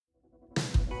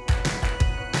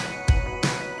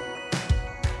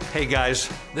Hey guys,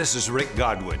 this is Rick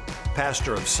Godwin,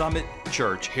 pastor of Summit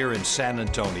Church here in San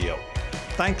Antonio.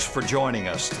 Thanks for joining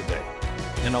us today.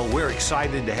 We're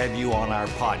excited to have you on our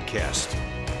podcast.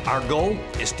 Our goal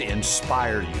is to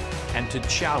inspire you and to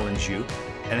challenge you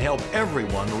and help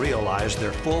everyone realize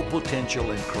their full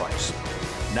potential in Christ.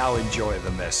 Now enjoy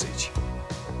the message.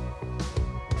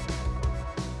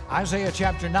 Isaiah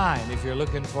chapter 9, if you're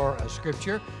looking for a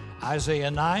scripture, Isaiah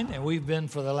 9, and we've been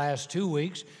for the last 2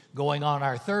 weeks, going on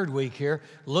our third week here,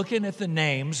 looking at the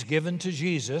names given to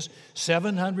Jesus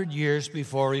 700 years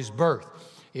before his birth.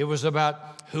 It was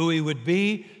about who he would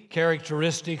be,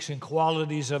 characteristics and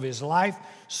qualities of his life,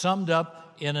 summed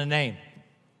up in a name.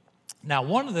 Now,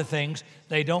 one of the things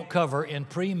they don't cover in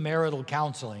premarital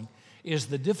counseling is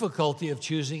the difficulty of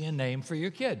choosing a name for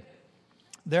your kid.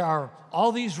 There are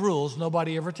all these rules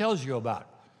nobody ever tells you about.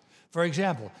 For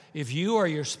example, if you or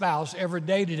your spouse ever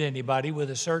dated anybody with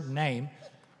a certain name,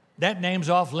 that name's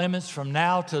off limits from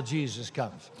now till Jesus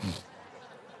comes.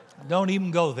 Don't even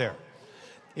go there.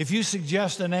 If you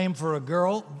suggest a name for a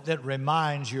girl that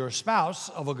reminds your spouse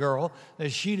of a girl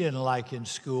that she didn't like in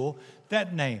school,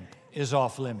 that name is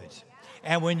off limits.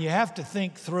 And when you have to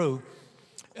think through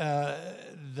the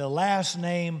last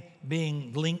name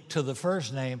being linked to the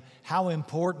first name, how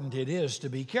important it is to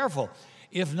be careful.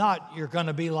 If not, you're going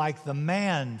to be like the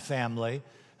Mann family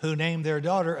who named their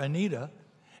daughter Anita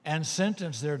and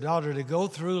sentenced their daughter to go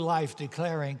through life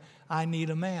declaring, I need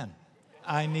a man.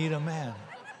 I need a man.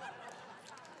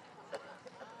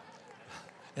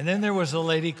 And then there was a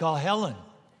lady called Helen,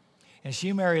 and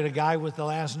she married a guy with the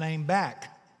last name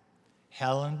Back,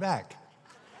 Helen Back.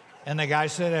 And the guy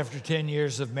said after 10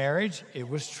 years of marriage, it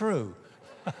was true.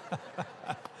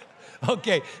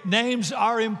 Okay, names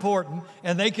are important,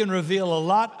 and they can reveal a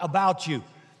lot about you,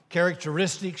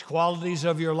 characteristics, qualities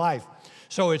of your life.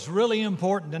 So it's really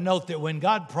important to note that when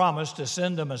God promised to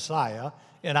send a Messiah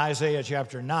in Isaiah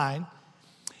chapter 9,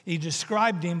 he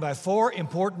described him by 4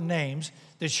 important names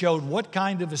that showed what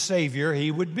kind of a Savior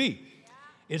he would be.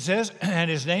 It says,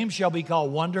 and his name shall be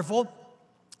called Wonderful,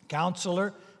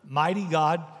 Counselor, Mighty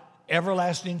God,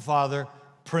 Everlasting Father,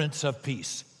 Prince of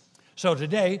Peace. So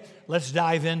today, let's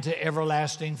dive into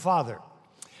Everlasting Father.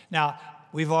 Now,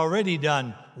 we've already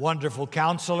done Wonderful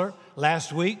Counselor.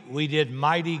 Last week, we did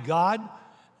Mighty God.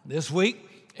 This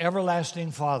week, Everlasting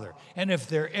Father. And if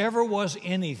there ever was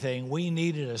anything we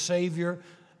needed a Savior,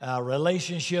 a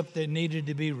relationship that needed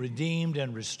to be redeemed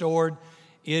and restored,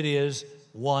 it is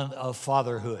one of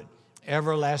fatherhood.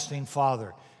 Everlasting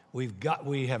Father.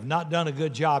 We have not done a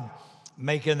good job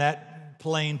making that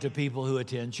plain to people who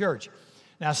attend church.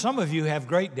 Now, some of you have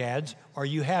great dads, or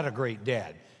you had a great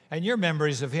dad, and your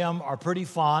memories of him are pretty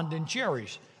fond and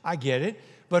cherished. I get it.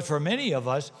 But for many of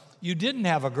us, you didn't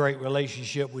have a great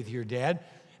relationship with your dad,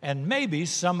 and maybe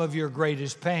some of your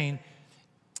greatest pain,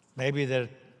 maybe that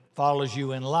follows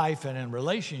you in life and in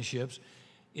relationships,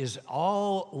 is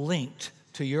all linked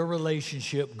to your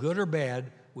relationship, good or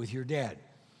bad, with your dad.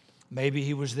 Maybe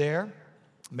he was there.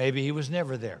 Maybe he was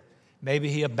never there. Maybe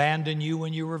he abandoned you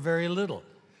when you were very little.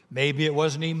 Maybe it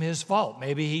wasn't even his fault.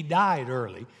 Maybe he died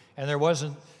early, and there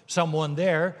wasn't someone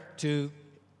there to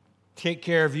take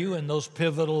care of you in those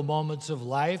pivotal moments of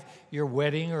life, your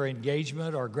wedding or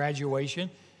engagement or graduation.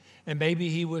 And maybe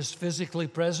he was physically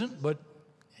present, but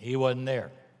he wasn't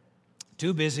there.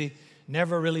 Too busy,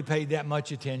 never really paid that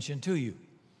much attention to you.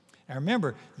 Now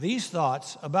remember, these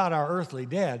thoughts about our earthly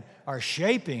dad are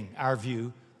shaping our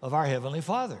view of our Heavenly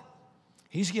Father.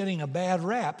 He's getting a bad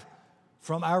rap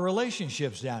from our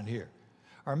relationships down here.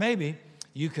 Or maybe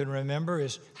you can remember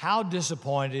is how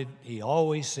disappointed he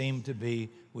always seemed to be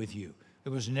with you. It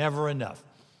was never enough.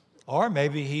 Or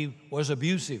maybe he was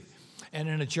abusive. And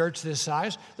in a church this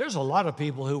size, there's a lot of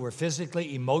people who were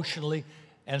physically, emotionally,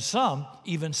 and some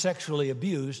even sexually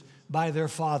abused by their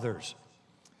fathers.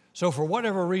 So for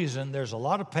whatever reason, there's a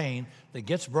lot of pain that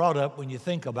gets brought up when you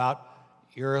think about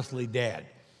your earthly dad.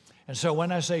 And so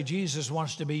when I say Jesus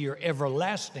wants to be your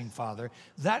everlasting Father,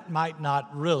 that might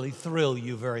not really thrill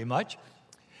you very much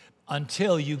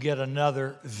until you get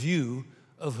another view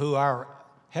of who our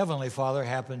Heavenly Father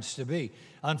happens to be.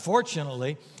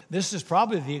 Unfortunately, this is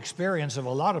probably the experience of a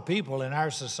lot of people in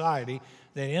our society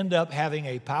that end up having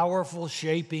a powerful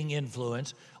shaping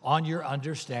influence on your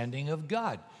understanding of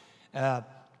God.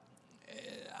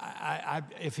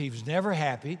 If he was never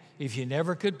happy, if you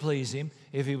never could please him,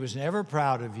 if he was never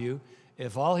proud of you,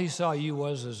 if all he saw you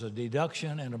was as a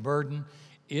deduction and a burden,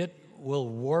 it will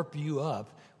warp you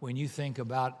up when you think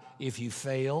about if you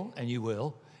fail, and you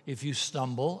will, if you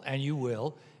stumble, and you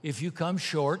will, if you come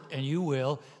short, and you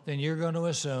will, then you're going to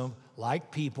assume,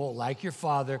 like people, like your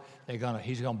father,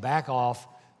 he's going to back off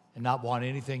and not want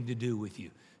anything to do with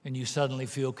you. And you suddenly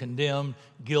feel condemned,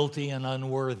 guilty, and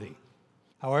unworthy.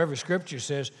 However, Scripture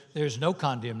says there's no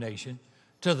condemnation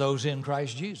to those in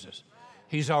Christ Jesus.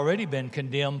 He's already been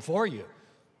condemned for you.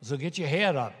 So get your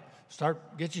head up.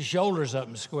 Get your shoulders up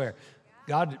and square.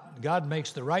 God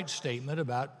makes the right statement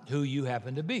about who you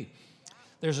happen to be.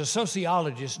 There's a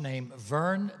sociologist named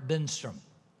Vern Benstrom,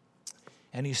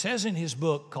 and he says in his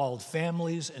book called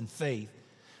Families and Faith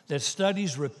that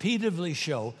studies repeatedly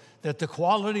show that the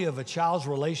quality of a child's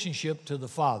relationship to the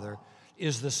father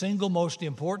is the single most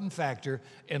important factor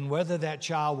in whether that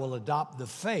child will adopt the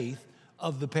faith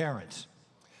of the parents.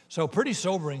 So pretty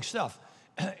sobering stuff.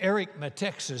 Eric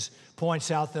Matexas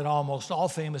points out that almost all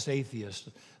famous atheists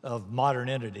of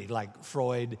modernity, like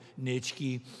Freud,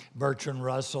 Nietzsche, Bertrand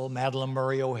Russell, Madeleine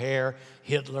Murray O'Hair,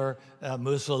 Hitler,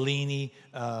 Mussolini,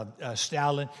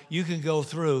 Stalin, you can go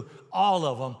through, all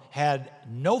of them had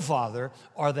no father,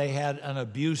 or they had an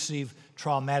abusive,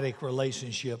 traumatic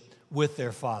relationship with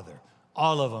their father.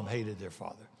 All of them hated their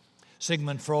father.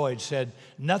 Sigmund Freud said,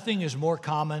 "Nothing is more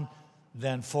common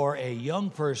than for a young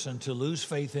person to lose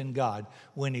faith in God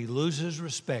when he loses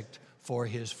respect for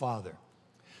his father."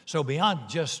 So beyond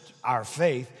just our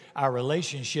faith, our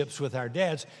relationships with our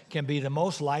dads can be the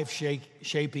most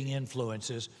life-shaping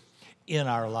influences in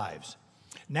our lives.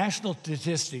 National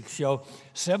statistics show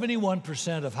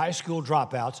 71% of high school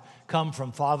dropouts come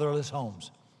from fatherless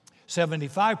homes.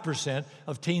 75%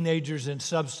 of teenagers in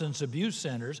substance abuse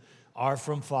centers are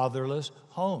from fatherless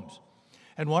homes.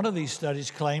 And one of these studies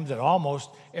claimed that almost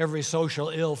every social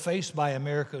ill faced by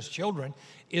America's children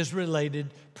is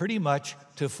related pretty much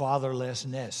to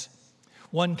fatherlessness.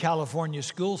 One California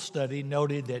school study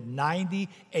noted that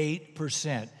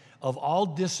 98% of all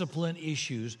discipline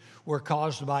issues were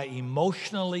caused by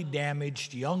emotionally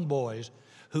damaged young boys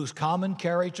whose common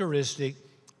characteristic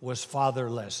was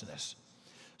fatherlessness.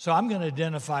 So I'm going to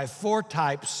identify 4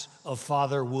 types of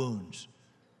father wounds,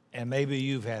 and maybe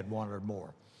you've had one or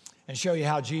more, and show you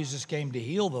how Jesus came to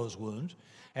heal those wounds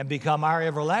and become our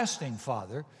everlasting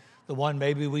Father, the one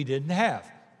maybe we didn't have.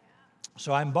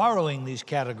 So I'm borrowing these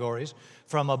categories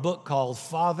from a book called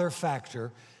Father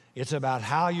Factor. It's about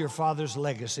how your father's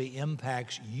legacy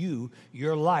impacts you,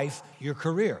 your life, your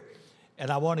career. And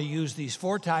I want to use these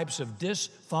 4 types of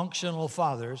dysfunctional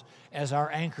fathers as our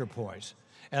anchor points.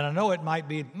 And I know it might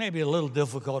be maybe a little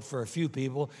difficult for a few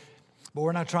people, but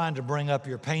we're not trying to bring up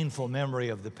your painful memory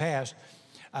of the past.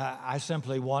 I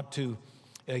simply want to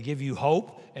give you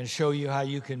hope and show you how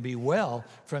you can be well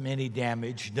from any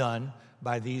damage done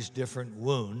by these different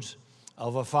wounds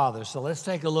of a father. So let's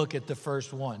take a look at the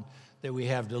first one that we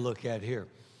have to look at here.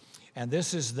 And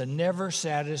this is the never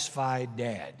satisfied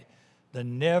dad. The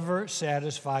never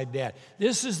satisfied dad.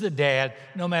 This is the dad,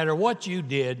 no matter what you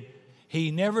did,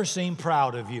 he never seemed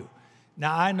proud of you.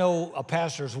 Now, I know a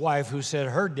pastor's wife who said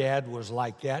her dad was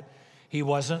like that. He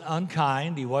wasn't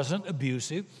unkind. He wasn't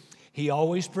abusive. He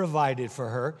always provided for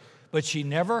her, but she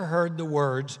never heard the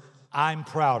words, "I'm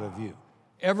proud of you,"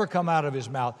 ever come out of his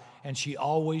mouth, and she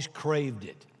always craved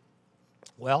it.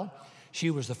 Well,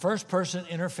 she was the first person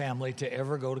in her family to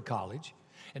ever go to college,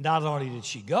 and not only did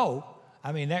she go,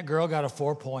 that girl got a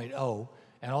 4.0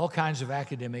 and all kinds of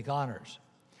academic honors.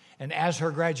 And as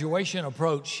her graduation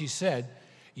approached, she said,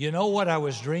 "You know what I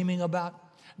was dreaming about?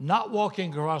 Not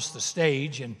walking across the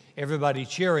stage and everybody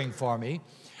cheering for me.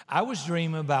 I was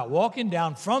dreaming about walking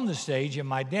down from the stage and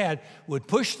my dad would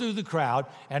push through the crowd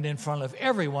and in front of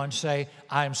everyone say,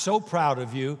 'I am so proud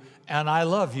of you and I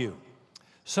love you.'"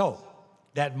 So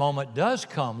that moment does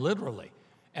come literally.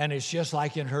 And it's just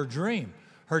like in her dream.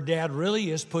 Her dad really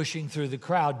is pushing through the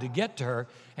crowd to get to her,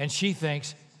 and she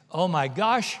thinks, "Oh my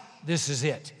gosh, this is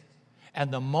it."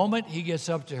 And the moment he gets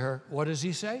up to her, what does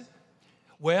he say?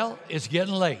 "Well, it's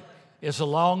getting late. It's a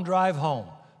long drive home,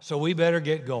 so we better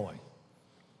get going."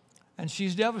 And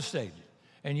she's devastated.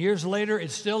 And years later,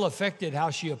 it still affected how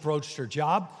she approached her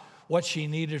job, what she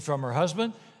needed from her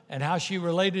husband, and how she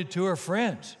related to her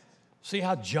friends. See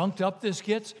how junked up this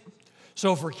gets?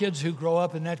 So for kids who grow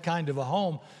up in that kind of a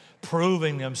home,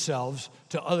 proving themselves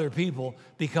to other people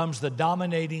becomes the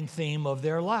dominating theme of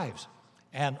their lives.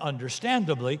 And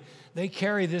understandably, they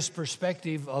carry this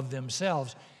perspective of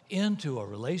themselves into a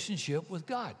relationship with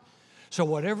God. So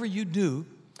whatever you do,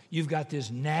 you've got this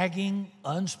nagging,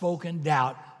 unspoken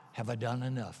doubt. Have I done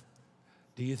enough?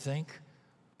 Do you think,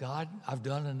 "God, I've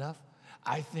done enough?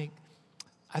 I think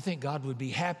God would be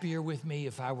happier with me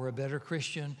if I were a better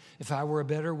Christian, if I were a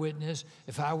better witness,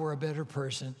 if I were a better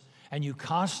person." And you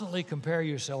constantly compare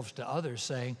yourselves to others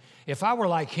saying, "If I were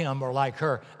like him or like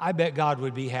her, I bet God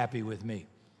would be happy with me."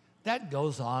 That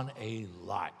goes on a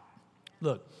lot.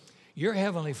 Look, Your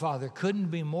Heavenly Father couldn't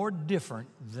be more different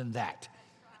than that.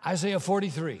 Isaiah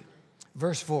 43,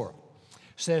 verse 4,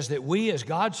 says that we as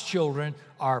God's children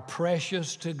are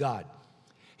precious to God.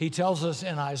 He tells us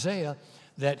in Isaiah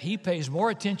that he pays more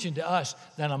attention to us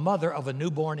than a mother of a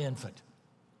newborn infant.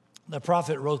 The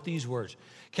prophet wrote these words,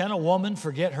 "Can a woman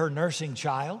forget her nursing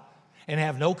child and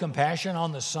have no compassion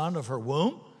on the son of her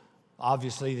womb?"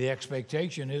 Obviously, the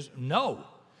expectation is no.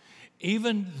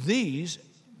 Even these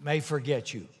may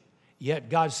forget you. Yet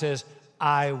God says,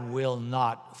 "I will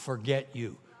not forget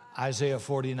you." Isaiah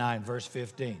 49, verse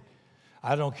 15.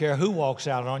 I don't care who walks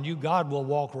out on you, God will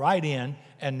walk right in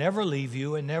and never leave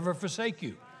you and never forsake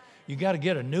you. You got to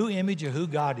get a new image of who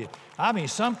God is. I mean,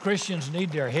 some Christians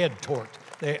need their head torqued.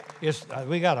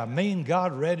 We got a mean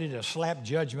God ready to slap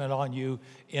judgment on you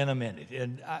in a minute.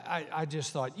 And I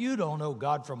just thought, you don't know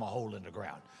God from a hole in the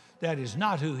ground. That is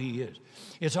not who he is.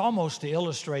 It's almost to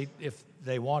illustrate, if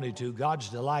they wanted to, God's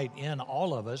delight in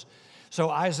all of us. So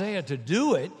Isaiah, to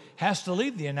do it, has to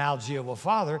leave the analogy of a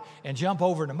father and jump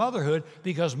over to motherhood,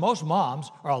 because most moms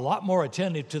are a lot more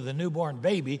attentive to the newborn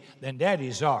baby than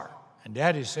daddies are. And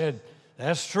daddy said,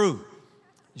 that's true.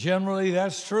 Generally,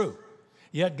 that's true.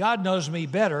 Yet God knows me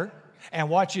better and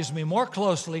watches me more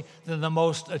closely than the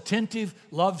most attentive,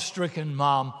 love-stricken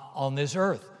mom on this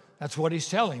earth. That's what he's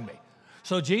telling me.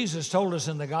 So Jesus told us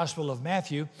in the Gospel of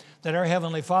Matthew that our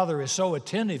Heavenly Father is so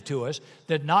attentive to us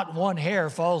that not one hair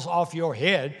falls off your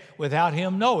head without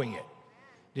him knowing it.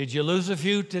 Did you lose a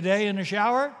few today in the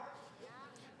shower?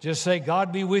 Just say,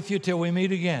 God be with you till we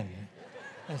meet again.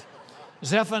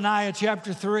 Zephaniah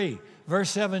chapter 3, verse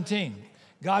 17.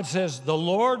 God says, the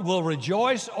Lord will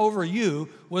rejoice over you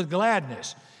with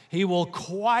gladness. He will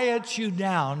quiet you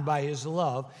down by his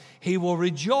love. He will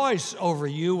rejoice over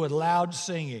you with loud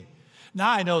singing. Now,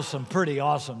 I know some pretty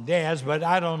awesome dads, but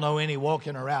I don't know any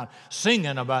walking around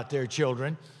singing about their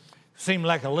children. Seem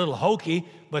like a little hokey,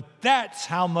 but that's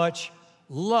how much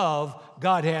love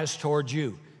God has towards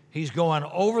you. He's going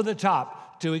over the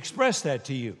top to express that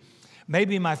to you.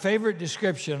 Maybe my favorite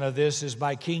description of this is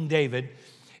by King David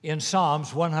in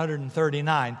Psalms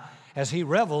 139, as he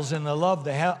revels in the love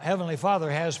the Heavenly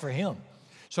Father has for him.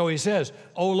 So he says,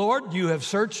 O Lord, you have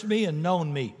searched me and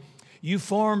known me. You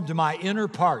formed my inner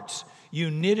parts. You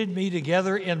knitted me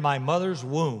together in my mother's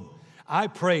womb. I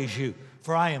praise you,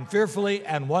 for I am fearfully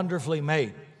and wonderfully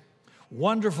made.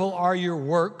 Wonderful are your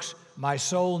works. My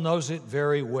soul knows it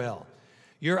very well.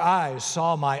 Your eyes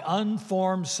saw my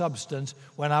unformed substance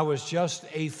when I was just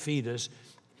a fetus.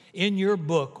 In your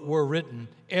book were written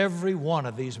every one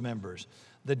of these members,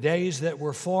 the days that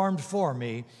were formed for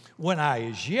me, when I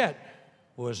as yet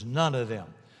was none of them.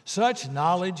 Such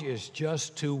knowledge is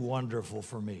just too wonderful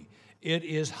for me. It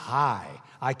is high.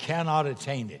 I cannot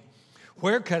attain it.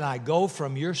 Where can I go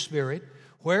from your spirit?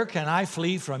 Where can I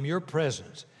flee from your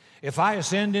presence? If I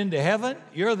ascend into heaven,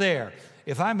 you're there.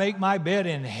 If I make my bed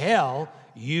in hell,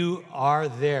 you are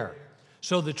there.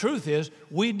 So the truth is,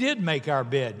 we did make our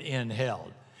bed in hell.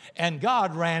 And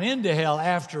God ran into hell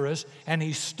after us, and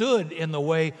he stood in the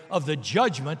way of the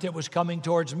judgment that was coming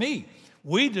towards me.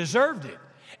 We deserved it.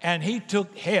 And he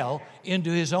took hell into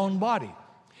his own body.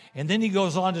 And then he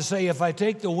goes on to say, if I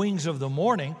take the wings of the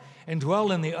morning and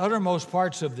dwell in the uttermost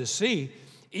parts of the sea,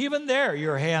 even there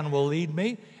your hand will lead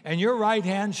me, and your right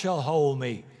hand shall hold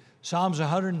me. Psalms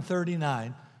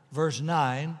 139, verse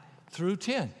 9 through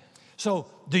 10. So,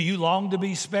 do you long to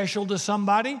be special to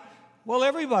somebody? Well,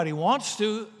 everybody wants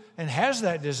to and has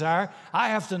that desire. I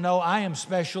have to know I am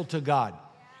special to God.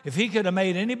 If he could have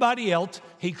made anybody else,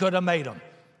 he could have made them.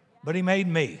 But he made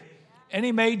me. And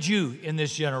he made you in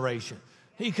this generation.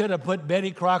 He could have put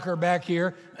Betty Crocker back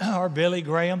here or Billy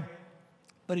Graham,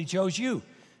 but he chose you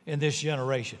in this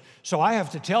generation. So I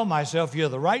have to tell myself you're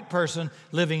the right person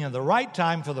living in the right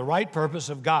time for the right purpose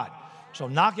of God. So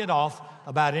knock it off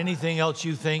about anything else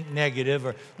you think negative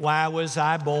or why was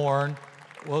I born?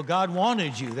 Well, God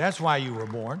wanted you. That's why you were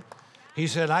born. He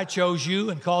said, I chose you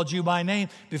and called you by name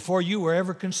before you were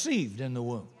ever conceived in the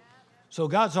womb. So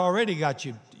God's already got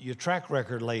your track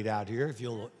record laid out here if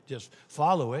you'll just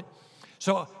follow it.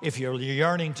 So if you're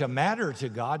yearning to matter to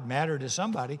God, matter to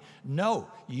somebody, no,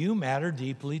 you matter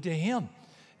deeply to him.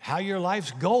 How your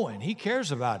life's going, he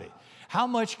cares about it. How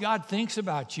much God thinks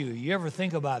about you. You ever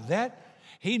think about that?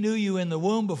 He knew you in the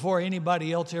womb before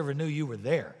anybody else ever knew you were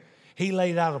there. He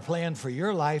laid out a plan for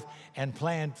your life and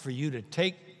planned for you to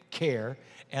take care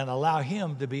and allow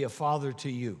him to be a father to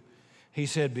you. He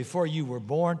said, before you were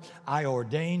born, I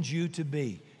ordained you to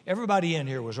be. Everybody in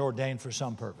here was ordained for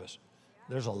some purpose.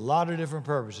 There's a lot of different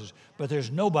purposes, but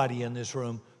there's nobody in this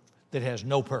room that has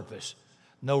no purpose,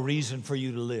 no reason for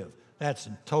you to live. That's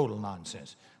total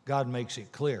nonsense. God makes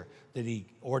it clear that he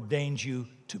ordains you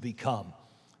to become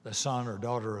the son or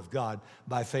daughter of God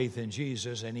by faith in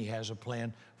Jesus, and he has a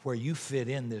plan where you fit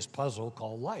in this puzzle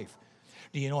called life.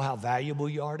 Do you know how valuable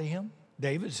you are to him?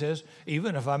 David says,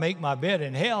 even if I make my bed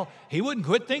in hell, he wouldn't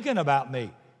quit thinking about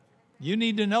me. You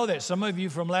need to know that. Some of you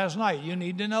from last night, you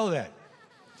need to know that.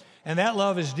 And that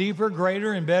love is deeper,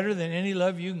 greater, and better than any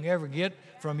love you can ever get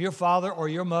from your father or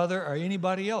your mother or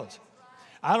anybody else.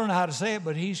 I don't know how to say it,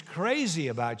 but he's crazy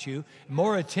about you,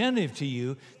 more attentive to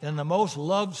you than the most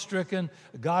love-stricken,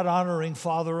 God-honoring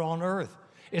father on earth.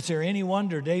 Is there any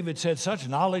wonder David said, such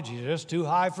knowledge is just too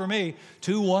high for me,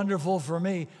 too wonderful for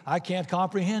me, I can't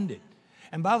comprehend it.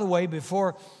 And by the way,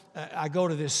 before I go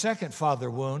to this second father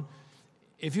wound,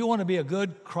 if you want to be a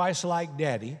good Christ-like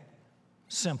daddy,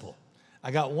 simple. I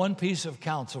got one piece of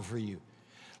counsel for you.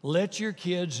 Let your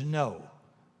kids know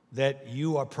that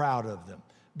you are proud of them.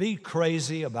 Be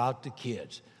crazy about the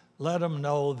kids. Let them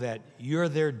know that you're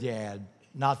their dad,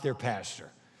 not their pastor.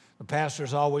 The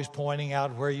pastor's always pointing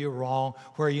out where you're wrong,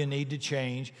 where you need to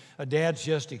change. A dad's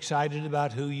just excited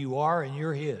about who you are and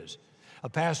you're his. A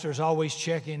pastor's always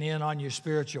checking in on your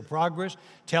spiritual progress,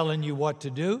 telling you what to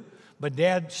do. But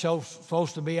dad's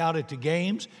supposed to be out at the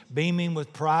games, beaming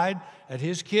with pride at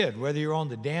his kid, whether you're on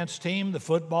the dance team, the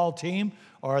football team,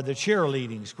 or the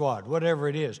cheerleading squad, whatever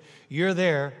it is. You're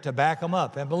there to back them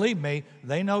up. And believe me,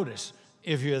 they notice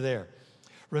if you're there.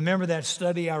 Remember that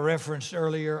study I referenced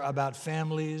earlier about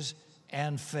families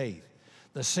and faith.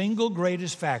 The single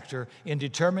greatest factor in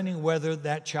determining whether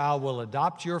that child will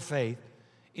adopt your faith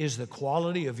is the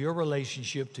quality of your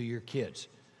relationship to your kids,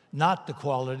 not the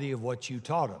quality of what you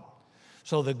taught them.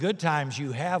 So the good times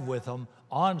you have with them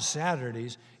on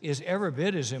Saturdays is every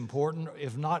bit as important,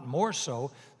 if not more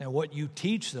so, than what you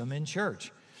teach them in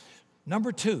church.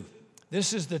 Number 2,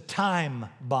 this is the time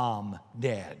bomb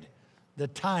dad. The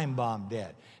time bomb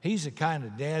dad. He's the kind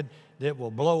of dad that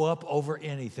will blow up over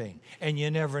anything, and you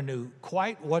never knew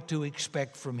quite what to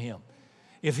expect from him.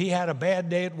 If he had a bad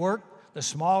day at work, the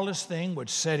smallest thing would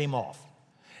set him off.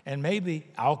 And maybe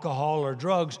alcohol or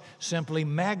drugs simply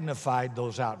magnified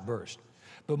those outbursts.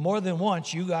 But more than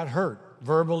once, you got hurt,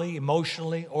 verbally,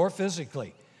 emotionally, or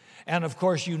physically. And of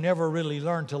course, you never really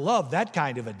learned to love that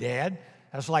kind of a dad.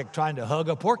 That's like trying to hug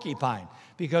a porcupine,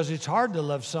 because it's hard to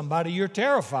love somebody you're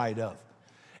terrified of.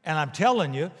 And I'm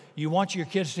telling you, you want your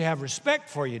kids to have respect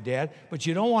for you, Dad, but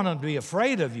you don't want them to be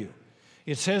afraid of you.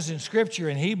 It says in Scripture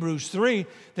in Hebrews 3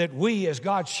 that we as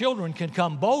God's children can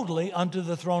come boldly unto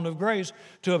the throne of grace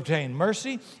to obtain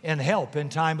mercy and help in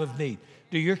time of need.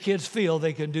 Do your kids feel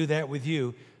they can do that with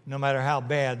you, no matter how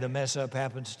bad the mess up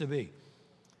happens to be?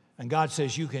 And God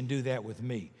says, you can do that with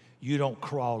me. You don't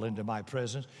crawl into my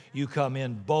presence. You come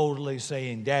in boldly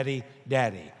saying, Daddy,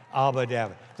 Daddy, Abba,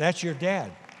 Daddy. That's your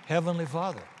dad, Heavenly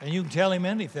Father. And you can tell him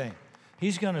anything.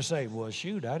 He's going to say, well,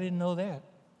 shoot, I didn't know that.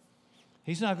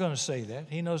 He's not going to say that.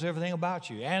 He knows everything about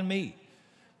you and me.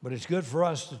 But it's good for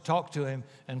us to talk to him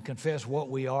and confess what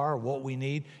we are, what we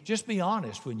need. Just be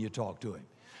honest when you talk to him.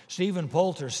 Stephen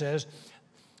Poulter says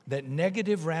that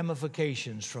negative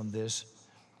ramifications from this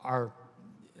are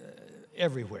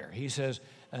everywhere. He says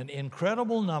an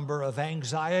incredible number of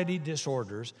anxiety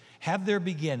disorders have their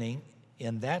beginning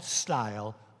in that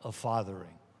style of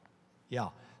fathering. Yeah.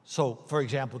 So, for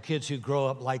example, kids who grow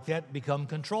up like that become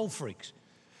control freaks.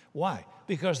 Why?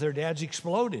 Because their dads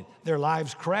exploded. Their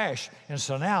lives crashed. And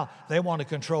so now they want to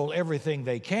control everything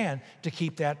they can to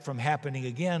keep that from happening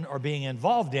again or being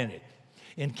involved in it.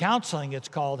 In counseling, it's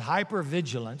called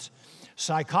hypervigilance.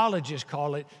 Psychologists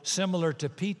call it similar to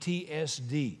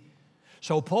PTSD.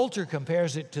 So Poulter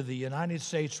compares it to the United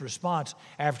States response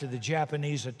after the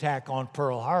Japanese attack on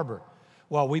Pearl Harbor.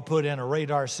 Well, we put in a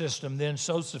radar system then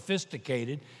so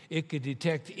sophisticated it could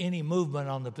detect any movement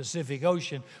on the Pacific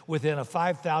Ocean within a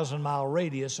 5,000-mile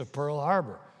radius of Pearl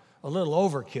Harbor. A little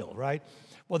overkill, right?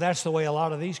 Well, that's the way a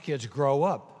lot of these kids grow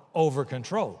up, over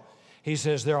control. He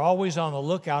says they're always on the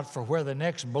lookout for where the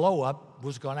next blow-up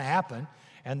was going to happen,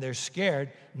 and they're scared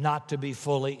not to be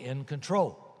fully in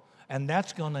control. And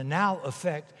that's going to now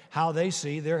affect how they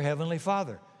see their Heavenly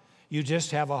Father. You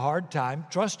just have a hard time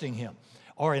trusting Him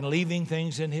or in leaving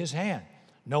things in His hand,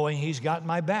 knowing He's got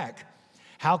my back.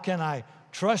 How can I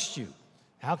trust you?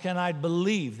 How can I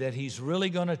believe that He's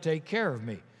really going to take care of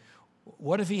me?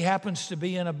 What if He happens to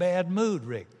be in a bad mood,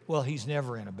 Rick? Well, He's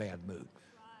never in a bad mood.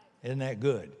 Isn't that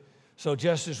good? So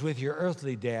just as with your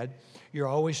earthly dad, you're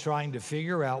always trying to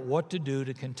figure out what to do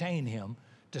to contain him,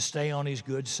 to stay on his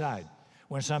good side.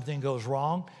 When something goes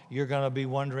wrong, you're going to be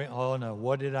wondering, oh no,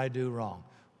 what did I do wrong?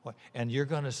 And you're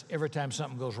going to, every time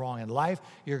something goes wrong in life,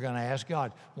 you're going to ask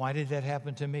God, why did that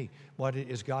happen to me?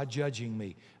 Is God judging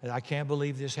me? And I can't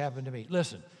believe this happened to me.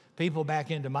 Listen, people back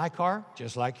into my car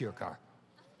just like your car.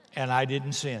 And I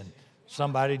didn't sin.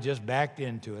 Somebody just backed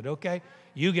into it, okay?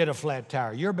 You get a flat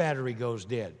tire. Your battery goes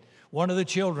dead. One of the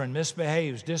children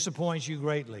misbehaves, disappoints you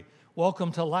greatly.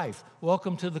 Welcome to life.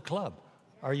 Welcome to the club.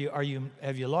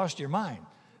 Have you lost your mind?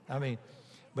 I mean,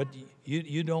 but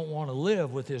you don't want to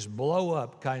live with this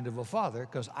blow-up kind of a father,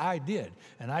 because I did.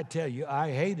 And I tell you,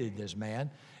 I hated this man.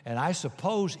 And I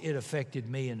suppose it affected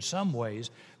me in some ways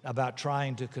about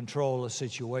trying to control a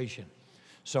situation.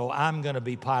 So I'm going to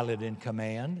be pilot in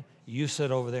command. You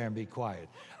sit over there and be quiet.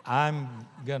 I'm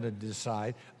going to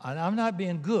decide. And I'm not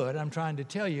being good. I'm trying to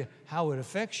tell you how it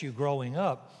affects you growing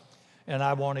up. And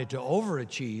I wanted to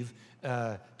overachieve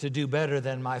to do better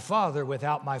than my father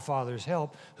without my father's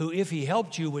help, who, if he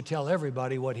helped you, would tell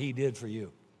everybody what he did for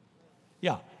you.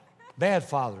 Yeah, bad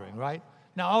fathering, right?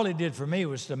 Now, all he did for me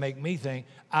was to make me think,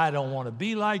 I don't want to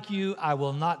be like you, I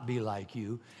will not be like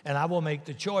you, and I will make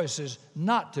the choices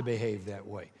not to behave that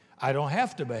way. I don't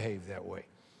have to behave that way.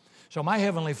 So my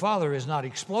Heavenly Father is not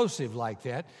explosive like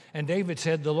that. And David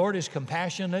said, the Lord is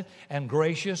compassionate and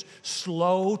gracious,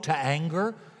 slow to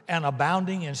anger, and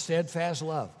abounding in steadfast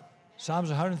love.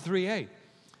 Psalms 103:8.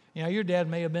 You know, your dad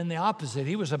may have been the opposite.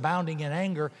 He was abounding in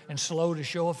anger and slow to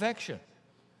show affection.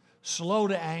 Slow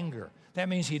to anger. That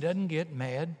means he doesn't get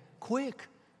mad quick.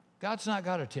 God's not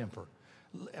got a temper.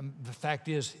 The fact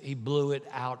is, he blew it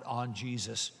out on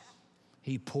Jesus.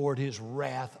 He poured his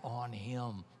wrath on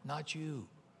him, not you.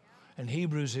 In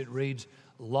Hebrews, it reads,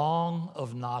 long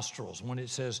of nostrils. When it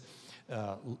says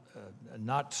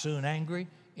not soon angry,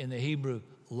 in the Hebrew,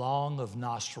 long of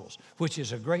nostrils, which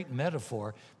is a great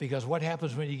metaphor, because what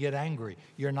happens when you get angry?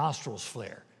 Your nostrils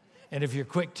flare. And if you're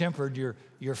quick-tempered,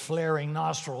 your flaring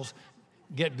nostrils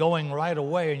get going right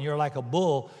away, and you're like a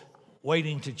bull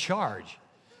waiting to charge.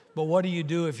 But what do you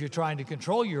do if you're trying to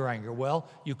control your anger? Well,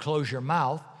 you close your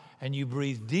mouth, and you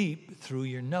breathe deep through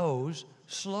your nose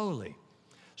slowly.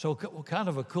 So kind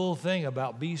of a cool thing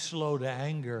about be slow to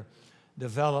anger,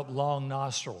 develop long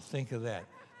nostrils. Think of that.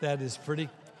 That is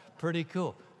pretty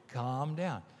cool. Calm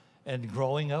down. And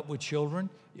growing up with children,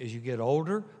 as you get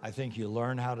older, I think you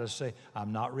learn how to say,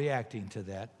 I'm not reacting to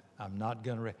that. I'm not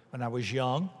going to When I was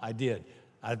young, I did.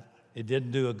 It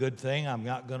didn't do a good thing. I'm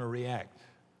not going to react.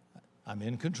 I'm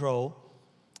in control.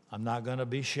 I'm not going to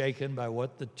be shaken by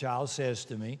what the child says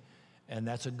to me, and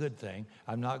that's a good thing.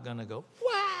 I'm not going to go,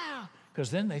 wow, because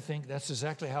then they think that's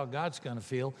exactly how God's going to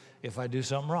feel if I do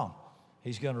something wrong.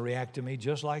 He's going to react to me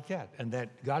just like that. And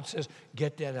that God says,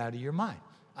 get that out of your mind.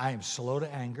 I am slow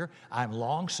to anger. I'm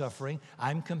long-suffering.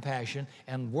 I'm compassionate.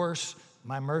 And worse,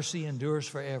 my mercy endures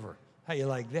forever. How you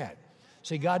like that?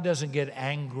 See, God doesn't get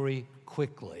angry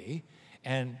quickly,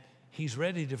 and he's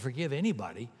ready to forgive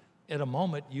anybody at a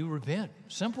moment you repent.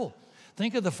 Simple.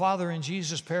 Think of the father in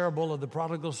Jesus' parable of the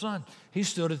prodigal son. He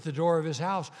stood at the door of his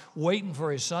house waiting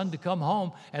for his son to come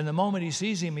home, and the moment he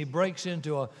sees him, he breaks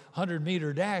into a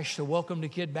 100-meter dash to welcome the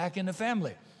kid back in the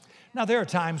family. Now, there are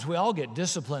times we all get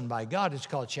disciplined by God. It's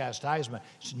called chastisement.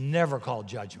 It's never called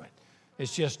judgment.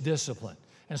 It's just discipline.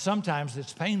 And sometimes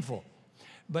it's painful.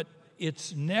 But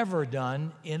it's never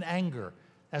done in anger.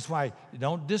 That's why you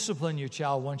don't discipline your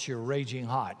child once you're raging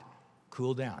hot.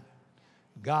 Cool down.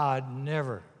 God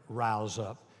never riles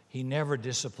up. He never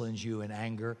disciplines you in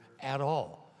anger at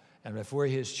all. And if we're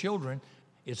his children,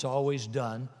 it's always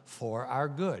done for our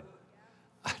good.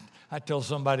 I told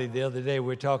somebody the other day, we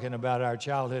were talking about our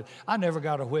childhood, I never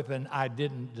got a whipping I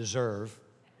didn't deserve,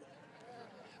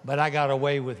 but I got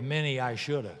away with many I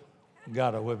should have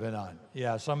got a whipping on.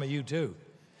 Yeah, some of you too.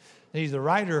 The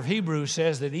writer of Hebrews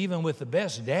says that even with the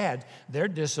best dad, their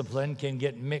discipline can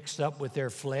get mixed up with their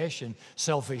flesh and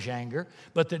selfish anger.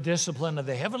 But the discipline of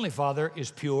the Heavenly Father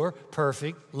is pure,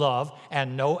 perfect love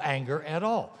and no anger at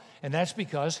all. And that's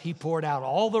because he poured out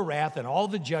all the wrath and all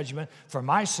the judgment for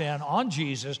my sin on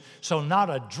Jesus, so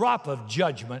not a drop of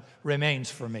judgment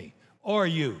remains for me or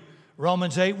you.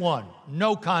 Romans 8:1,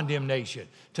 no condemnation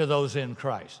to those in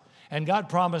Christ. And God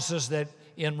promises that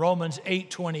in Romans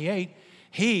 8:28,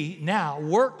 he now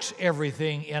works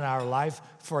everything in our life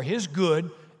for his good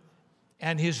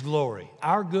and his glory.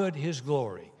 Our good, his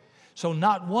glory. So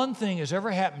not one thing has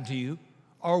ever happened to you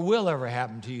or will ever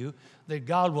happen to you that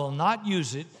God will not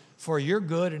use it for your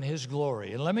good and his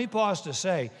glory. And let me pause to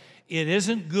say, it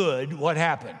isn't good what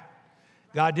happened.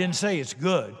 God didn't say it's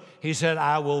good. He said,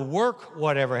 I will work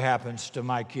whatever happens to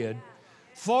my kid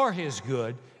for his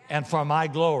good and for my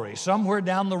glory. Somewhere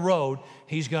down the road,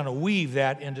 he's going to weave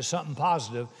that into something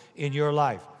positive in your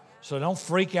life. So don't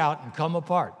freak out and come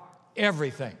apart.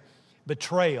 everything.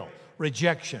 Betrayal,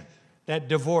 rejection, that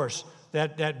divorce,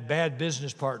 that bad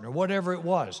business partner, whatever it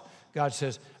was. God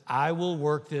says, I will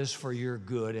work this for your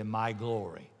good and my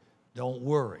glory. Don't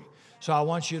worry. So I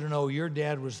want you to know your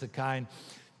dad was the kind,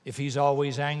 if he's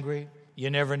always angry, you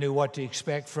never knew what to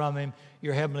expect from him.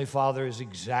 Your Heavenly Father is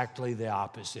exactly the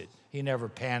opposite. He never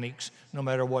panics no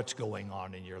matter what's going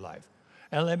on in your life.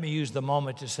 And let me use the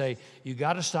moment to say, you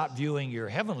got to stop viewing your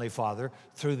Heavenly Father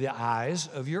through the eyes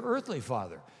of your earthly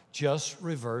father. Just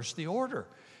reverse the order.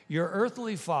 Your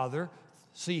earthly father,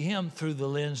 see him through the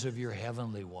lens of your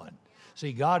heavenly one.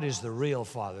 See, God is the real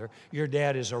father. Your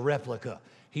dad is a replica.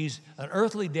 An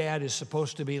earthly dad is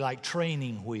supposed to be like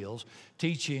training wheels,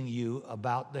 teaching you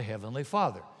about the Heavenly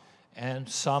Father. And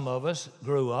some of us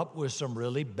grew up with some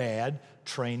really bad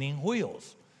training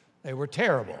wheels. They were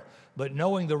terrible. But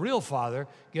knowing the real Father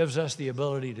gives us the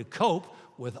ability to cope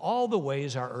with all the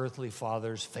ways our earthly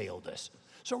fathers failed us.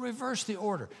 So reverse the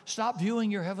order. Stop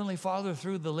viewing your Heavenly Father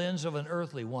through the lens of an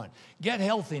earthly one. Get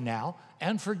healthy now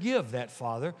and forgive that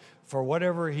Father for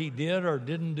whatever he did or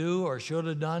didn't do or should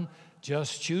have done.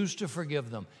 Just choose to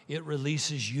forgive them. It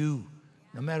releases you.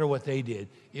 No matter what they did,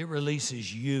 it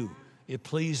releases you. It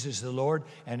pleases the Lord,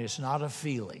 and it's not a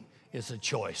feeling. It's a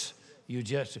choice.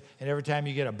 And every time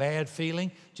you get a bad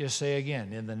feeling, just say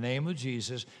again, in the name of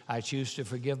Jesus, I choose to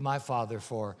forgive my father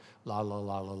for la, la,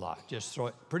 la, la, la. Just throw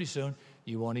it. Pretty soon,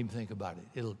 you won't even think about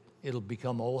it. It'll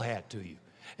become old hat to you.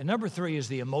 And number 3 is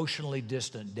the emotionally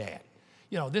distant dad.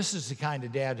 You know, this is the kind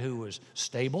of dad who was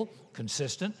stable,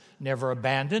 consistent, never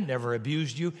abandoned, never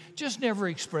abused you, just never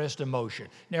expressed emotion,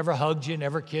 never hugged you,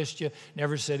 never kissed you,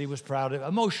 never said he was proud of you.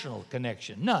 Emotional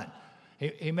connection, none.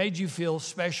 He made you feel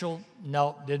special.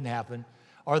 No, didn't happen.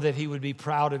 Or that he would be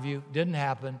proud of you. Didn't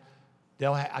happen.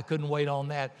 I couldn't wait on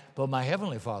that. But my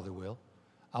Heavenly Father will.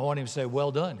 I want him to say,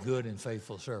 well done, good and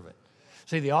faithful servant.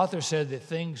 See, the author said that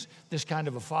this kind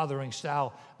of a fathering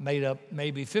style made up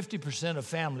maybe 50% of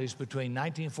families between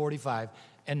 1945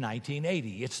 and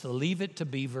 1980. It's the leave it to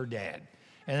beaver dad.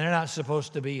 And they're not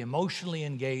supposed to be emotionally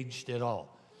engaged at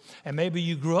all. And maybe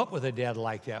you grew up with a dad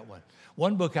like that one.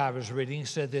 One book I was reading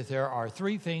said that there are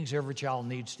 3 things every child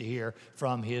needs to hear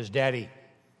from his daddy.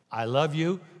 I love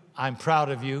you. I'm proud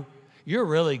of you. You're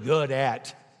really good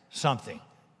at something.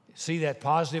 See that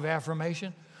positive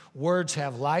affirmation? Words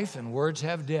have life and words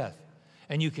have death.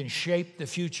 And you can shape the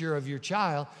future of your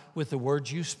child with the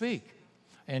words you speak.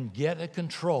 And get a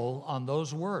control on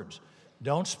those words.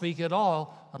 Don't speak at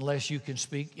all unless you can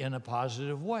speak in a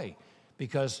positive way.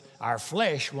 Because our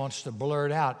flesh wants to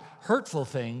blurt out hurtful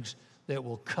things that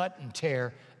will cut and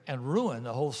tear and ruin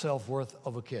the whole self-worth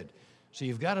of a kid. So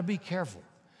you've got to be careful.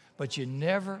 But you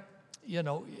never,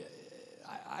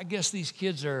 I guess these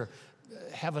kids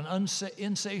have an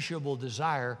insatiable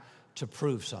desire to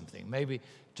prove something, maybe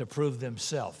to prove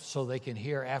themselves, so they can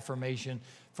hear affirmation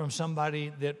from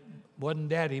somebody that wasn't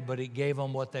daddy, but he gave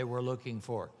them what they were looking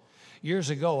for.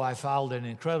 Years ago, I found an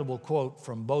incredible quote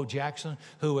from Bo Jackson,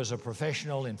 who was a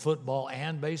professional in football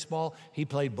and baseball. He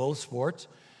played both sports.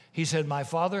 He said, my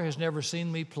father has never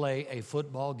seen me play a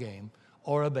football game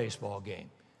or a baseball game.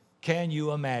 Can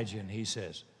you imagine, he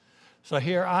says. So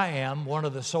here I am, one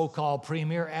of the so-called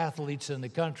premier athletes in the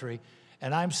country,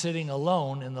 and I'm sitting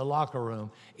alone in the locker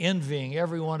room, envying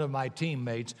every one of my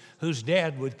teammates whose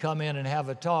dad would come in and have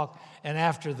a talk, and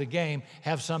after the game,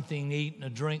 have something to eat and a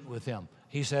drink with him.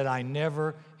 He said, I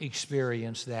never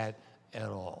experienced that at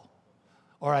all.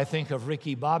 Or I think of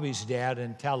Ricky Bobby's dad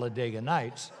in Talladega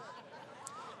Nights.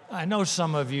 I know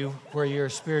some of you where your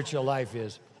spiritual life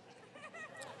is.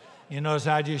 You notice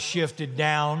I just shifted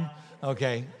down.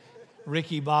 Okay.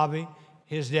 Ricky Bobby,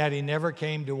 his daddy never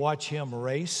came to watch him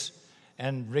race.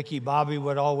 And Ricky Bobby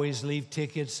would always leave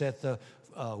tickets at the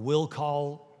will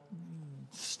call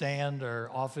stand or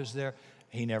office there.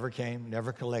 He never came,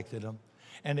 never collected them.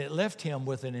 And it left him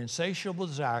with an insatiable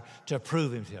desire to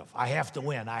prove himself. I have to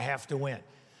win. I have to win.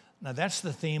 Now, that's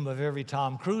the theme of every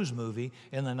Tom Cruise movie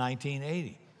in the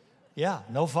 1980s. Yeah,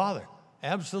 no father.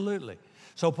 Absolutely.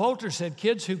 So Poulter said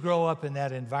kids who grow up in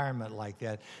that environment like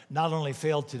that not only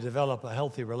fail to develop a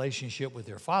healthy relationship with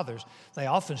their fathers, they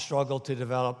often struggle to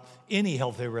develop any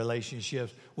healthy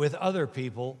relationships with other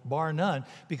people, bar none,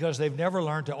 because they've never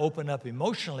learned to open up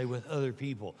emotionally with other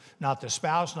people. Not the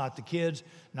spouse, not the kids,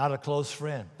 not a close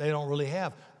friend. They don't really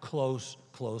have close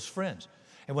friends.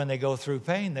 And when they go through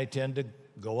pain, they tend to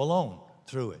go alone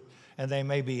through it. And they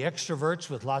may be extroverts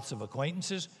with lots of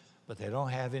acquaintances, but they don't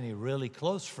have any really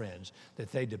close friends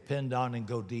that they depend on and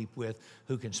go deep with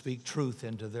who can speak truth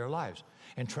into their lives.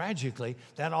 And tragically,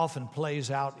 that often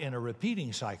plays out in a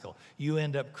repeating cycle. You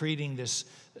end up creating this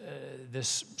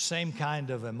same kind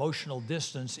of emotional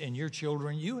distance in your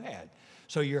children you had.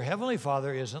 So your Heavenly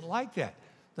Father isn't like that.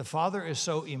 The Father is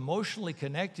so emotionally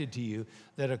connected to you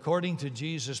that according to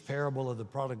Jesus' parable of the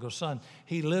prodigal son,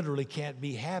 he literally can't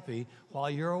be happy while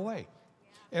you're away.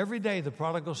 Every day the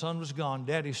prodigal son was gone,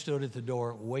 Daddy stood at the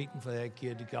door waiting for that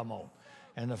kid to come home.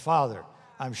 And the father,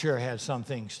 I'm sure, had some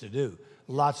things to do,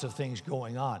 lots of things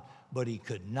going on, but he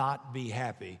could not be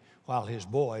happy while his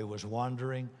boy was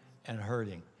wandering and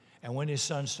hurting. And when his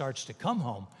son starts to come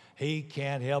home, he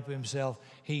can't help himself.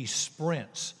 He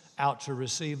sprints out to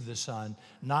receive the son,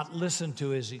 not listen to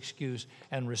his excuse,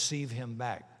 and receive him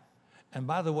back. And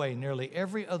by the way, nearly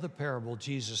every other parable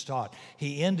Jesus taught,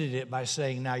 he ended it by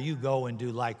saying, now you go and do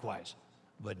likewise,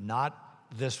 but not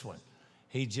this one.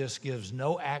 He just gives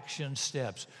no action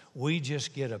steps. We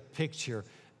just get a picture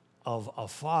of a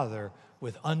father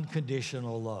with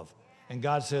unconditional love. And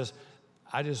God says,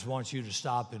 I just want you to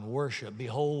stop and worship.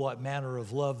 Behold, what manner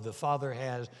of love the Father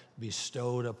has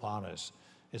bestowed upon us.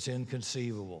 It's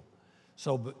inconceivable.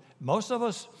 So most of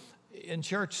us in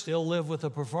church still live with a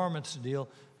performance deal.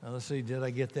 Now, let's see, did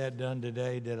I get that done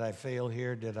today? Did I fail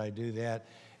here? Did I do that?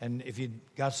 And if you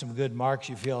got some good marks,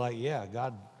 you feel like, yeah,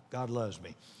 God loves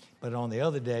me. But on the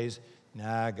other days,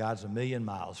 nah, God's a million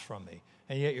miles from me.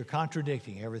 And yet you're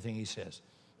contradicting everything he says.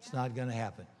 It's not going to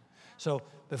happen. So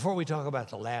before we talk about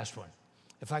the last one,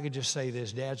 if I could just say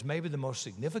this, dads, maybe the most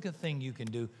significant thing you can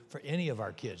do for any of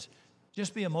our kids,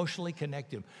 just be emotionally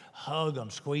connected. Hug them,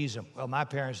 squeeze them. Well, my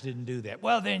parents didn't do that.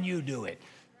 Well, then you do it.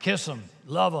 Kiss them,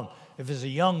 love them. If it's a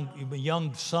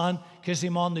young son, kiss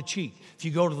him on the cheek. If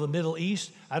you go to the Middle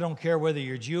East, I don't care whether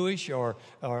you're Jewish or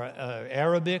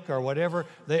Arabic or whatever,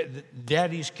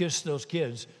 daddies kiss those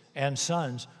kids and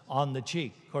sons on the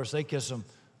cheek. Of course, they kiss them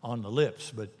on the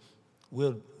lips, but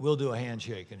we'll do a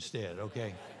handshake instead,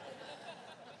 okay?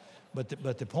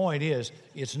 But the point is,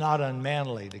 it's not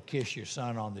unmanly to kiss your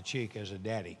son on the cheek as a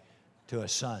daddy to a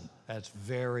son. That's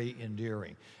very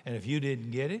endearing. And if you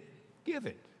didn't get it, give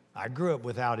it. I grew up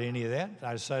without any of that.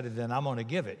 I decided then I'm going to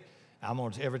give it.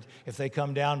 If they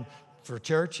come down for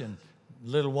church and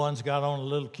little one's got on a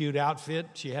little cute outfit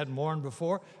she hadn't worn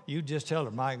before, you just tell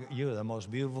her, you're the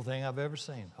most beautiful thing I've ever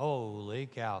seen. Holy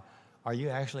cow. Are you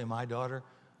actually my daughter?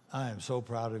 I am so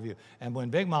proud of you. And when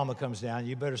Big Mama comes down,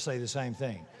 you better say the same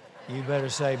thing. You better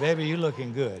say, baby, you're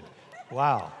looking good.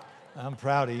 Wow, I'm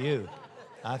proud of you.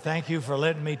 I thank you for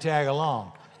letting me tag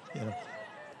along.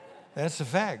 That's a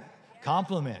fact.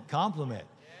 Compliment.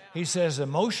 He says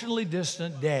emotionally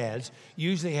distant dads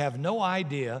usually have no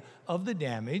idea of the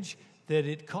damage that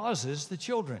it causes the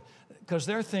children because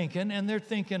they're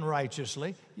thinking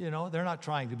righteously. They're not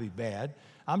trying to be bad.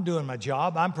 I'm doing my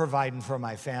job. I'm providing for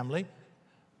my family.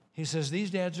 He says these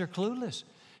dads are clueless.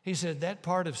 He said that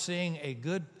part of seeing a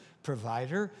good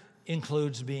provider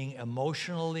includes being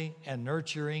emotionally and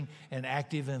nurturing and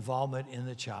active involvement in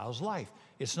the child's life.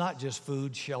 It's not just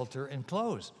food, shelter, and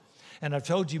clothes. And I've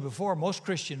told you before, most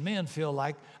Christian men feel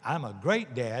like I'm a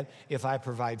great dad if I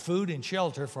provide food and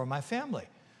shelter for my family.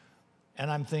 And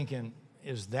I'm thinking,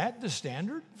 is that the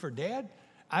standard for dad?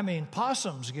 I mean,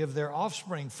 possums give their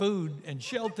offspring food and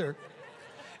shelter.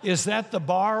 Is that the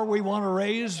bar we want to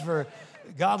raise for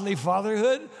godly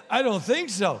fatherhood? I don't think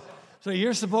so. So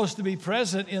you're supposed to be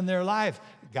present in their life,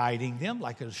 guiding them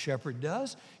like a shepherd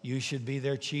does. You should be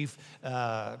their chief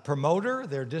promoter,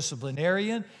 their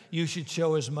disciplinarian. You should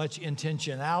show as much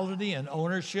intentionality and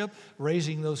ownership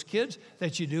raising those kids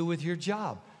that you do with your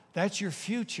job. That's your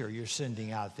future you're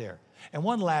sending out there. And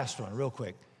one last one, real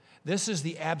quick. This is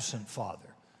the absent father.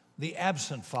 The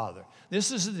absent father.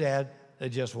 This is the dad that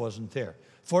just wasn't there.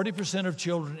 40% of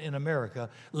children in America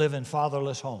live in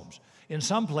fatherless homes. In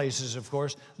some places, of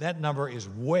course, that number is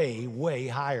way, way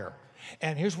higher.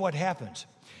 And here's what happens.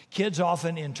 Kids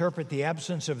often interpret the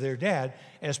absence of their dad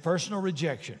as personal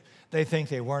rejection. They think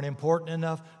they weren't important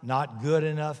enough, not good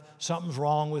enough, something's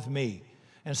wrong with me.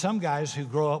 And some guys who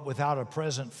grow up without a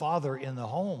present father in the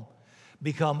home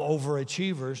become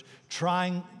overachievers,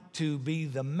 trying to be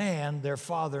the man their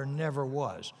father never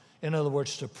was. In other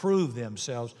words, to prove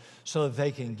themselves so that they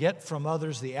can get from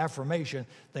others the affirmation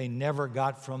they never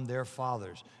got from their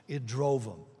fathers. It drove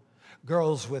them.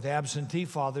 Girls with absentee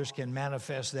fathers can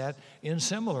manifest that in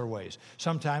similar ways.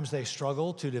 Sometimes they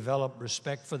struggle to develop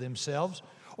respect for themselves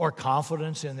or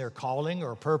confidence in their calling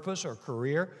or purpose or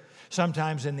career.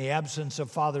 Sometimes in the absence of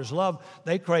father's love,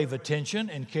 they crave attention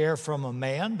and care from a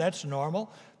man. That's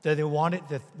normal. That they want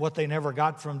what they never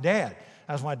got from dad.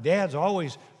 That's why dads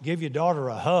always give your daughter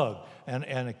a hug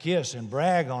and a kiss and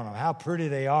brag on them, how pretty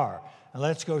they are. and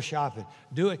let's go shopping.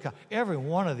 Do it. Every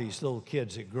one of these little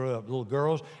kids that grew up, little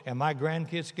girls, and my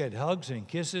grandkids get hugs and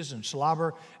kisses and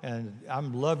slobber, and I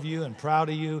love you and proud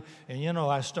of you. And you know,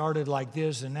 I started like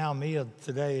this, and now Mia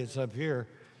today is up here.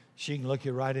 She can look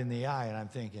you right in the eye, and I'm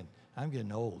thinking, I'm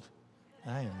getting old.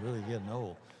 I am really getting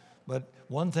old. But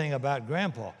one thing about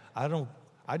Grandpa,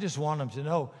 I just want them to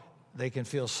know they can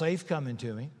feel safe coming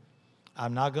to me.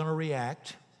 I'm not going to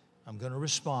react. I'm going to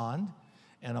respond,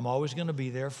 and I'm always going to be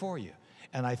there for you.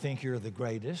 And I think you're the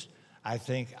greatest. I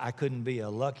think I couldn't be a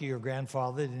luckier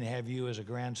grandfather than have you as a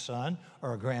grandson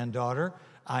or a granddaughter.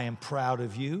 I am proud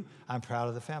of you. I'm proud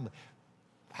of the family.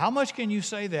 How much can you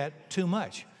say that? Too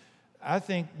much. I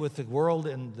think with the world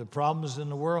and the problems in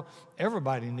the world,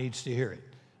 everybody needs to hear it.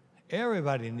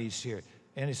 Everybody needs to hear it.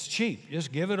 And it's cheap.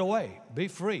 Just give it away. Be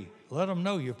free. Let them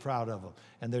know you're proud of them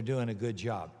and they're doing a good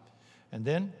job. And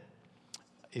then,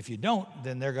 if you don't,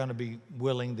 then they're going to be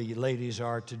willing, the ladies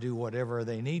are, to do whatever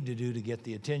they need to do to get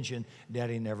the attention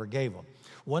Daddy never gave them.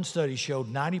 One study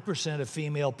showed 90% of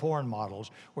female porn models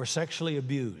were sexually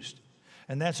abused.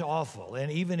 And that's awful. And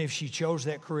even if she chose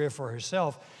that career for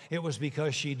herself, it was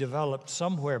because she developed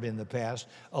somewhere in the past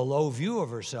a low view of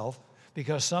herself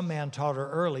because some man taught her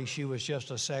early she was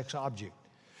just a sex object.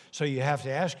 So you have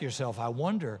to ask yourself, I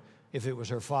wonder if it was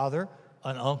her father,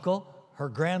 an uncle, her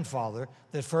grandfather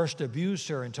that first abused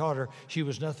her and taught her she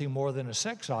was nothing more than a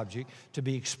sex object to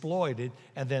be exploited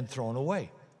and then thrown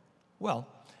away. Well,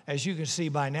 as you can see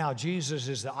by now, Jesus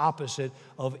is the opposite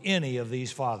of any of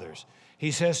these fathers.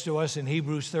 He says to us in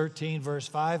Hebrews 13, verse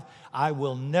 5, I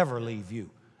will never leave you.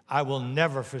 I will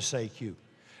never forsake you.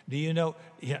 Do you know,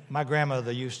 my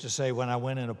grandmother used to say when I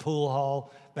went in a pool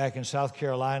hall back in South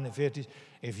Carolina in the 50s,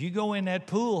 if you go in that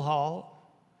pool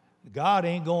hall, God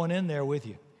ain't going in there with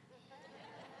you.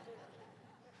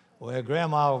 Well,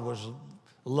 Grandma was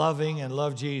loving and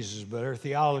loved Jesus, but her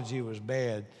theology was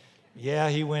bad. Yeah,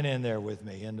 he went in there with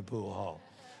me in the pool hall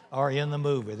or in the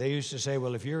movie. They used to say,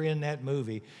 well, if you're in that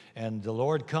movie and the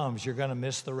Lord comes, you're going to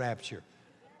miss the rapture.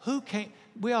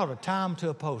 We ought to tie him to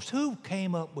a post. Who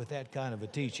came up with that kind of a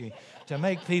teaching to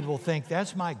make people think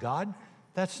that's my God?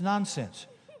 That's nonsense.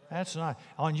 That's not.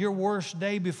 On your worst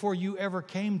day before you ever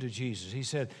came to Jesus, he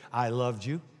said, I loved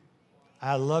you.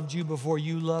 I loved you before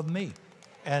you loved me.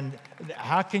 And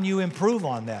how can you improve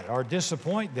on that or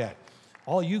disappoint that?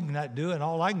 All you can not do and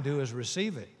all I can do is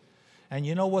receive it. And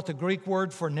you know what the Greek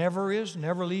word for never is?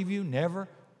 Never leave you? Never.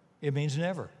 It means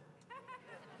never.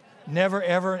 Never,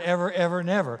 ever, ever, ever,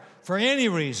 never. For any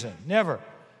reason, never.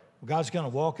 God's going to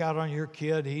walk out on your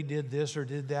kid. He did this or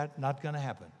did that. Not going to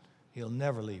happen. He'll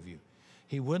never leave you.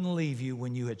 He wouldn't leave you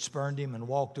when you had spurned him and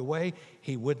walked away.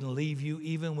 He wouldn't leave you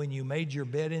even when you made your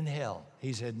bed in hell.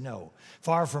 He said no.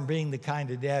 Far from being the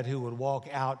kind of dad who would walk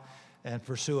out and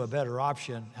pursue a better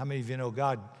option. How many of you know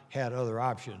God had other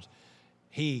options?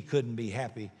 He couldn't be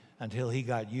happy until he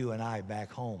got you and I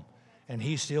back home. And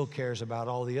he still cares about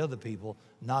all the other people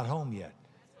not home yet.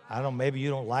 Maybe you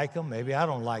don't like them. Maybe I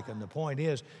don't like them. The point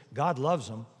is, God loves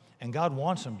them and God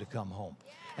wants them to come home.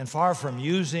 And far from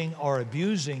using or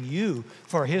abusing you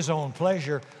for his own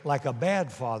pleasure like a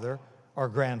bad father or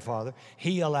grandfather,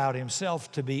 he allowed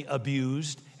himself to be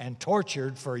abused and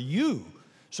tortured for you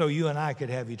so you and I could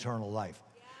have eternal life.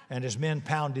 And as men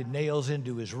pounded nails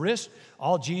into his wrist,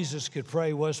 all Jesus could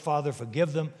pray was, Father,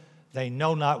 forgive them. They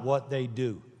know not what they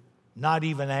do. Not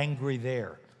even angry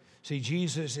there. See,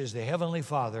 Jesus is the Heavenly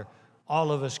Father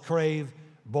all of us crave,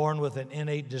 born with an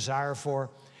innate desire for.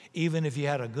 Even if you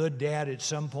had a good dad at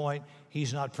some point,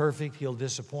 he's not perfect. He'll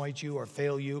disappoint you or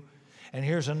fail you. And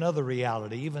here's another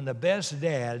reality. Even the best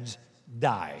dads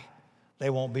die. They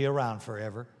won't be around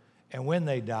forever. And when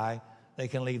they die, they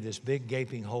can leave this big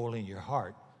gaping hole in your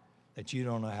heart that you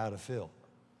don't know how to fill.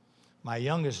 My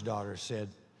youngest daughter said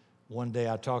one day,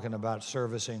 I was talking about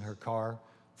servicing her car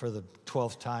for the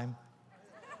 12th time.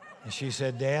 And she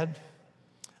said, Dad,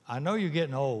 I know you're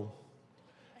getting old.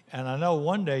 And I know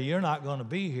one day you're not going to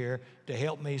be here to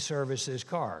help me service this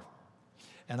car.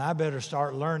 And I better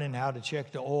start learning how to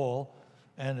check the oil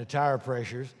and the tire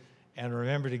pressures and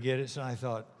remember to get it. So I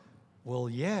thought, well,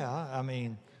 yeah, I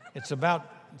mean, it's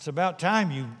about time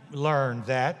you learned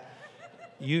that.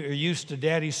 You're used to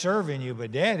Daddy serving you,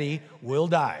 but Daddy will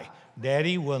die.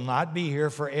 Daddy will not be here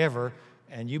forever,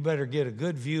 and you better get a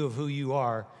good view of who you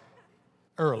are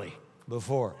early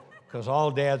before, because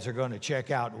all dads are going to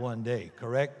check out one day,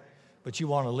 correct? But you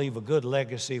want to leave a good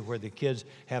legacy where the kids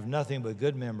have nothing but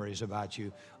good memories about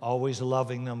you, always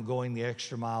loving them, going the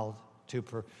extra mile to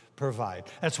provide.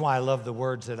 That's why I love the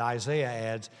words that Isaiah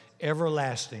adds,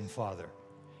 everlasting Father.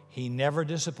 He never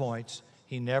disappoints.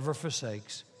 He never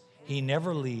forsakes. He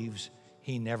never leaves.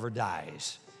 He never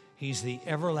dies. He's the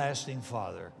everlasting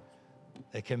Father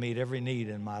that can meet every need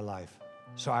in my life.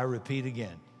 So I repeat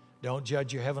again, don't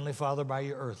judge your heavenly Father by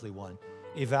your earthly one.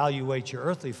 Evaluate your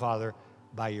earthly father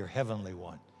by your heavenly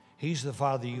one. He's the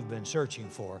Father you've been searching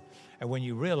for. And when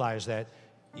you realize that,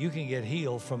 you can get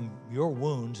healed from your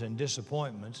wounds and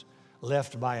disappointments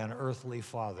left by an earthly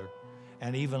father,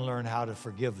 and even learn how to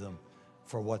forgive them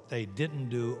for what they didn't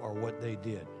do or what they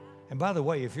did. And by the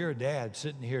way, if you're a dad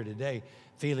sitting here today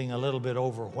feeling a little bit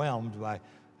overwhelmed by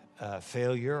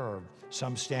failure or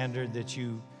some standard that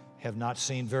you have not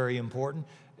seen very important,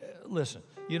 listen,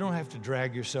 you don't have to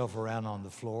drag yourself around on the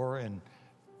floor and,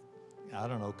 I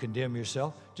don't know, condemn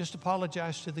yourself. Just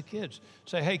apologize to the kids.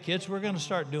 Say, hey, kids, we're going to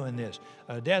start doing this.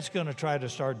 Dad's going to try to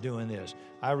start doing this.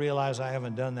 I realize I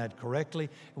haven't done that correctly.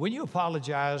 When you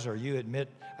apologize or you admit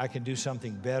I can do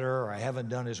something better or I haven't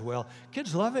done as well,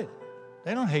 kids love it.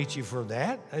 They don't hate you for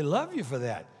that. They love you for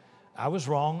that. I was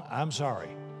wrong. I'm sorry.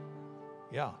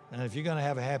 Yeah, and if you're going to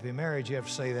have a happy marriage, you have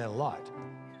to say that a lot.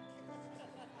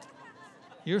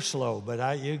 You're slow,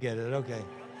 but you get it. Okay.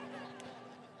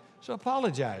 So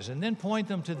apologize, and then point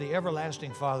them to the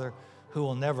everlasting Father who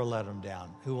will never let them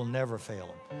down, who will never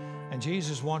fail them. And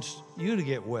Jesus wants you to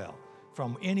get well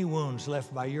from any wounds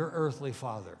left by your earthly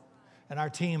father. And our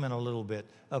team in a little bit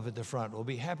up at the front will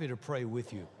be happy to pray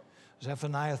with you.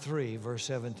 Zephaniah 3, verse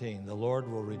 17, the Lord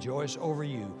will rejoice over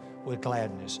you with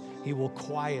gladness. He will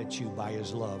quiet you by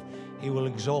his love. He will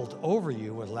exult over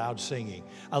you with loud singing.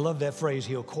 I love that phrase,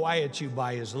 he'll quiet you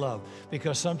by his love,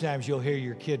 because sometimes you'll hear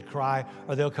your kid cry,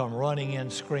 or they'll come running in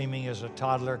screaming as a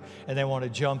toddler, and they want to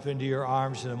jump into your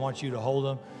arms and they want you to hold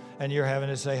them. And you're having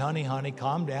to say, honey,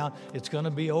 calm down. It's going to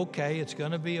be okay. It's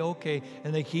going to be okay.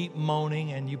 And they keep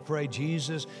moaning, and you pray,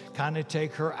 Jesus, kind of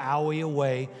take her owie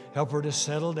away. Help her to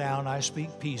settle down. I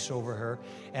speak peace over her.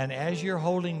 And as you're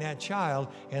holding that child,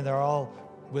 and they're all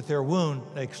with their wound,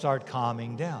 they start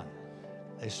calming down.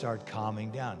 They start calming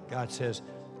down. God says,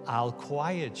 I'll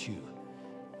quiet you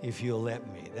if you'll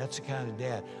let me. That's the kind of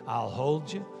dad. I'll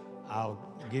hold you. I'll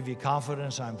give you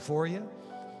confidence I'm for you,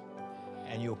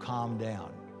 and you'll calm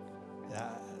down.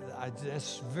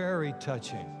 That's very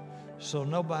touching. So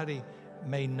nobody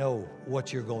may know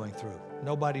what you're going through.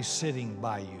 Nobody sitting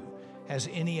by you has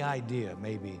any idea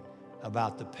maybe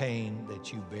about the pain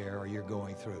that you bear or you're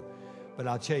going through. But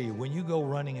I'll tell you, when you go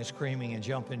running and screaming and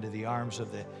jump into the arms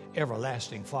of the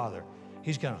everlasting Father,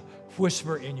 he's going to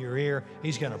whisper in your ear.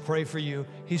 He's going to pray for you.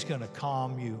 He's going to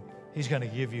calm you. He's going to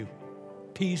give you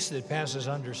peace that passes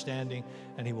understanding,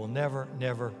 and he will never,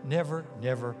 never, never,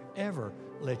 never, ever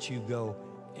let you go,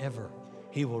 ever.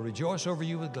 He will rejoice over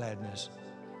you with gladness.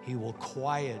 He will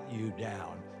quiet you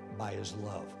down by his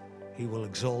love. He will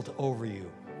exult over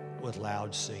you with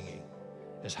loud singing.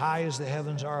 As high as the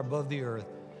heavens are above the earth,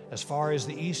 as far as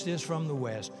the east is from the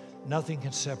west, nothing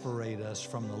can separate us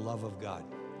from the love of God.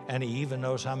 And he even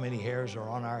knows how many hairs are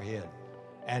on our head.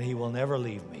 And he will never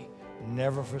leave me,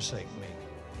 never forsake me.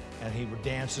 And he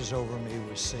dances over me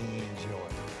with singing and joy.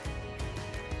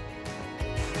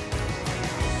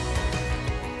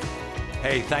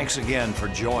 Hey, thanks again for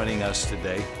joining us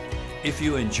today. If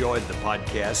you enjoyed the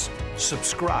podcast,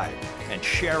 subscribe and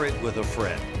share it with a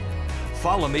friend.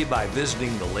 Follow me by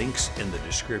visiting the links in the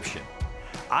description.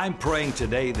 I'm praying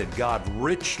today that God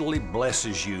richly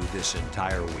blesses you this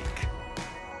entire week.